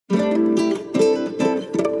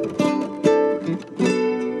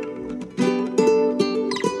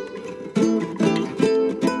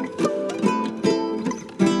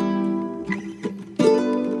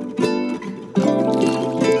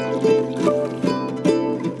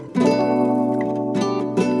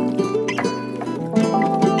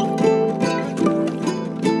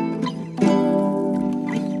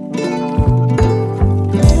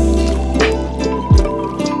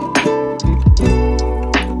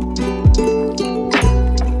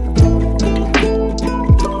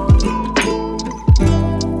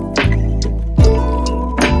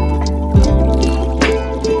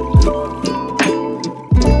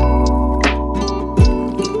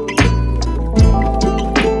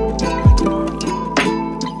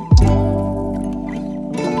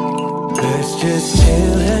just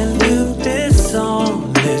chill and do this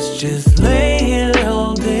song. Let's just lay here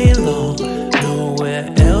all day long.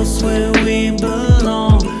 Nowhere else where we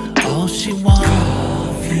belong. All she wants,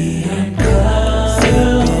 coffee and cups,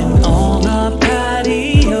 sitting on our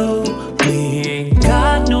patio. We ain't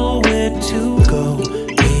got nowhere to go.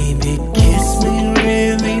 Baby, kiss me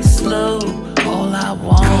really slow. All I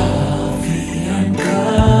want, coffee and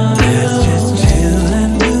cups. Let's just chill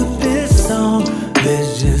and do this song.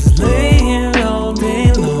 Let's just lay here all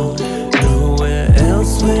day long. Nowhere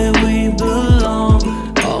else where we belong.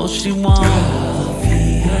 All she wants,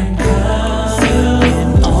 coffee and cups,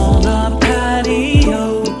 sitting on our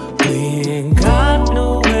patio. We ain't got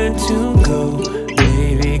nowhere to go.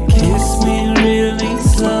 Baby, kiss me really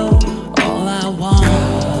slow. All I want,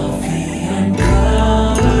 coffee and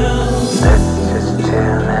cups. Let's just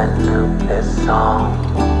chill and do this song.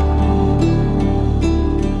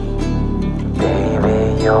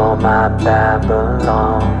 Baby, you're my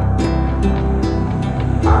Babylon.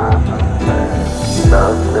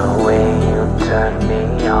 Love the way you turn me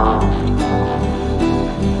on.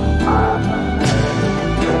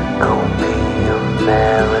 It gon' be a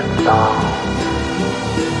marathon.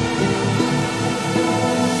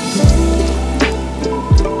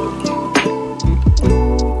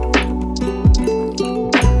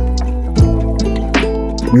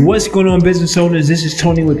 What's going on, business owners? This is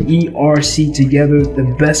Tony with ERC Together. The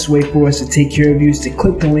best way for us to take care of you is to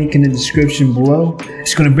click the link in the description below.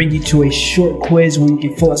 It's going to bring you to a short quiz where you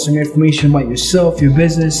can fill out some information about yourself, your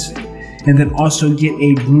business, and then also get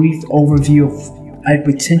a brief overview of a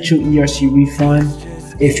potential ERC refund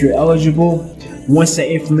if you're eligible. Once that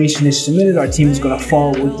information is submitted, our team is going to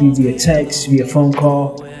follow up with you via text, via phone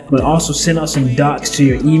call. We're going to also send out some docs to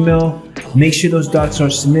your email. Make sure those docs are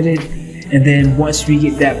submitted. And then once we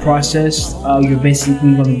get that processed, you're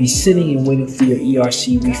basically going to be sitting and waiting for your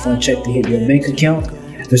ERC refund check to hit your bank account.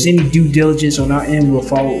 If there's any due diligence on our end, we'll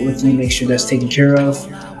follow up with you, make sure that's taken care of.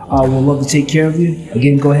 We'll love to take care of you.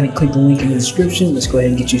 Again, go ahead and click the link in the description. Let's go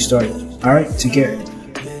ahead and get you started. All right, take care.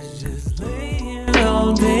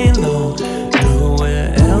 All day long,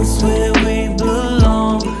 nowhere else where we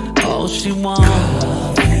belong. All she wants,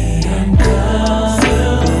 coffee and cups,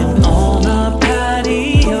 sitting on our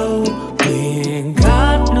patio. We ain't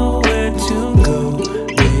got nowhere to go.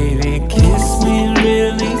 Baby, kiss me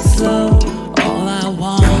really slow. All I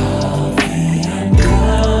want, coffee and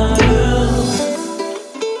cups.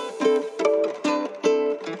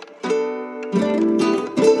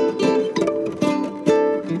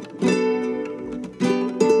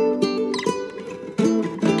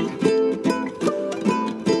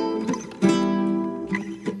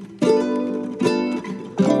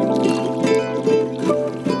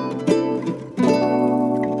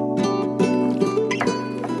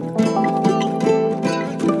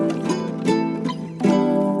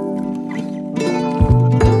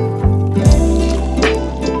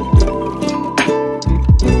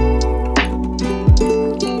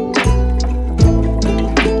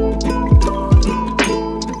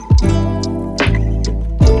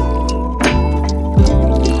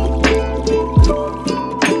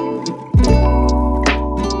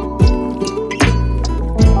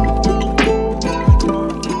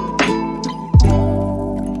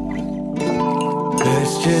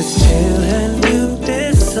 Let's just chill and do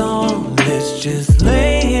this song. Let's just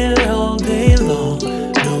lay here all day long.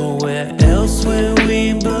 Nowhere else where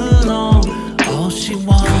we belong. All she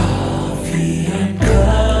wants, coffee and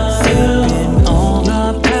cups, sitting on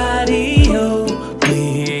our patio. We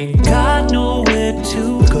ain't got nowhere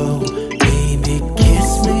to go. Baby,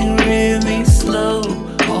 kiss me really slow.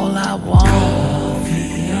 All I want,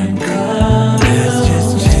 coffee and cups. Let's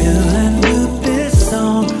just chill and do this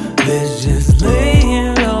song. Let's just lay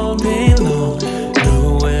here all day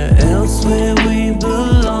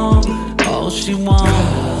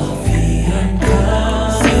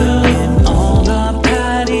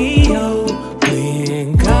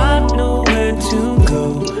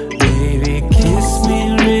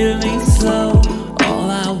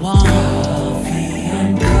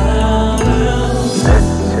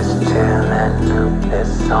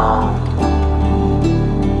long.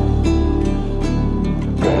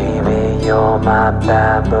 Baby, you're my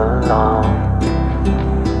Babylon.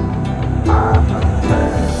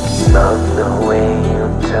 Love the way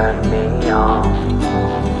you turn me on.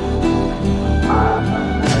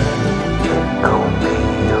 It gon' be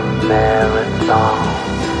a marathon.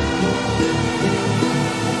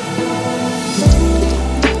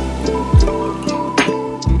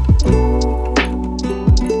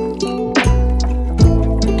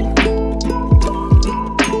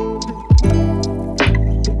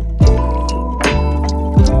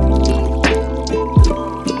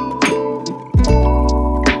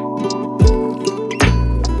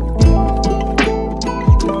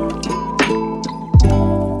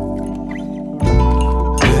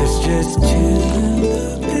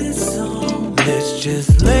 Let's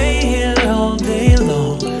just lay here all day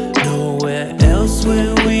long. Nowhere else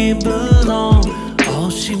where we belong. All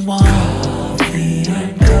she wants